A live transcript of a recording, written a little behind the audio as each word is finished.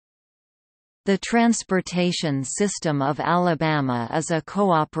The transportation system of Alabama is a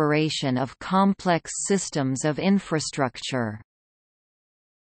cooperation of complex systems of infrastructure.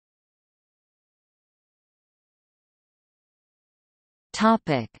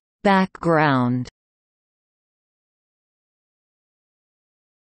 Background.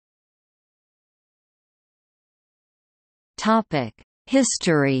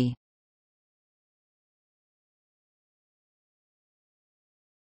 History.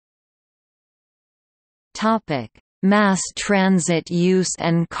 Mass transit use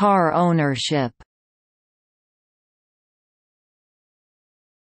and car ownership.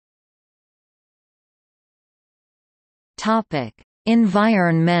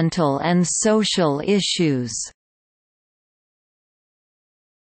 Environmental and social issues.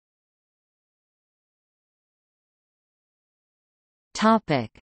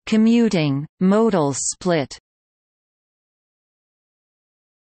 Commuting, modal split.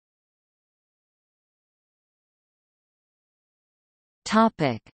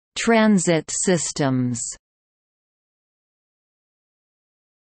 Transit systems.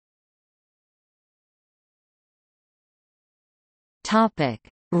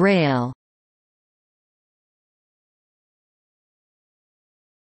 Rail.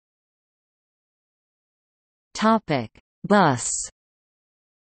 Bus.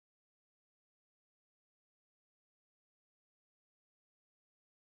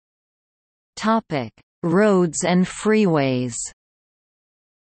 Roads and freeways.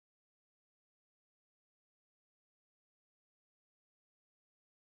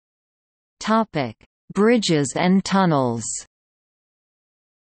 Bridges and tunnels.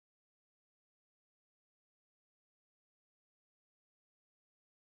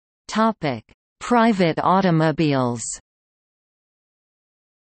 Private automobiles.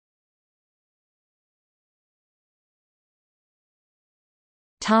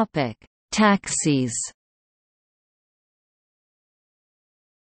 Taxis.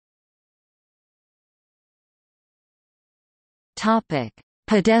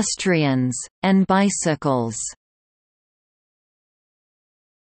 Pedestrians, and bicycles.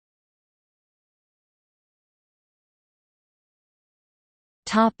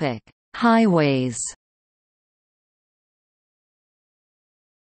 Highways.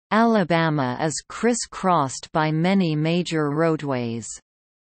 Alabama is criss-crossed by many major roadways.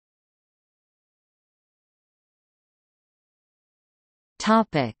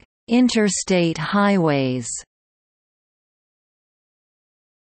 Interstate highways.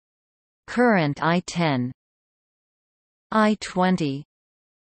 Current I-10, I-20,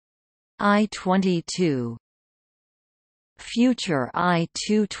 I-22, future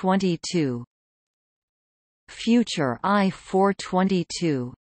I-222, future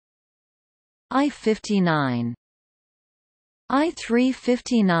I-422, I-59,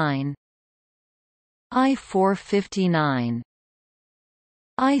 I-359, I-459,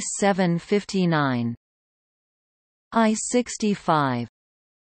 I-759, I-65,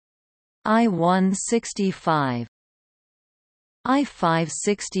 I-165,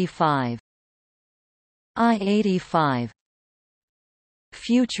 I-565, I-85,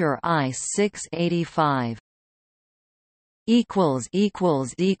 future I-685.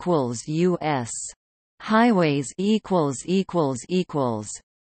 U.S. highways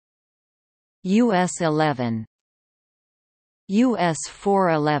U.S. 11, U.S.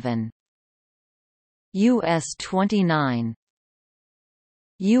 411, U.S. 29,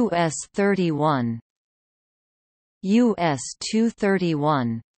 U.S. 31, U.S.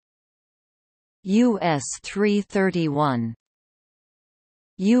 231, U.S. 331,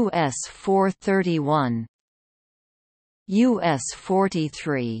 U.S. 431, U.S.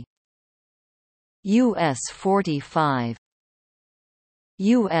 43, U.S. 45,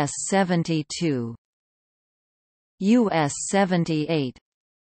 U.S. 72, U.S. 78,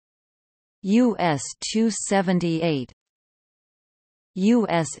 U.S. 278,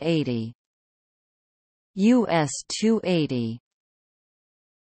 U.S. 80, U.S. 280,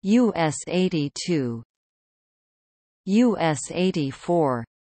 U.S. 82, U.S. 84,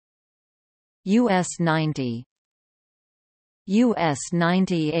 U.S. 90, U.S.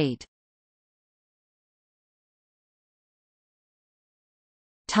 98.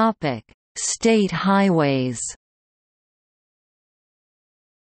 State highways.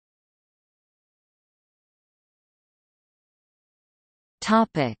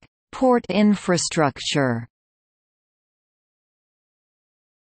 Port infrastructure.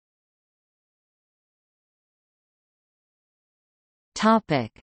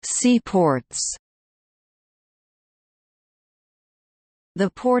 Seaports. The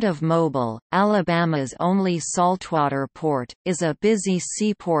Port of Mobile, Alabama's only saltwater port, is a busy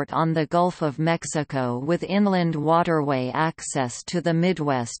seaport on the Gulf of Mexico with inland waterway access to the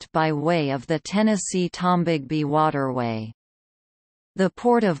Midwest by way of the Tennessee-Tombigbee Waterway. The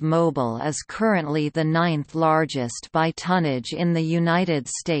Port of Mobile is currently the ninth largest by tonnage in the United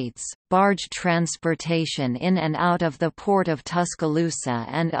States. Barge transportation in and out of the Port of Tuscaloosa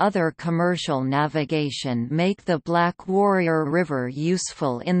and other commercial navigation make the Black Warrior River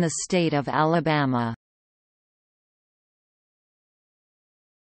useful in the state of Alabama.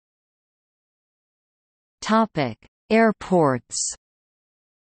 Topic: Airports.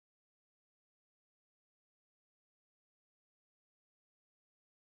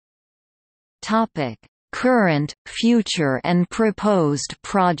 Topic: Current, future and proposed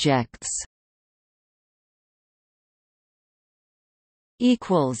projects.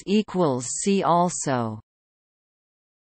 See also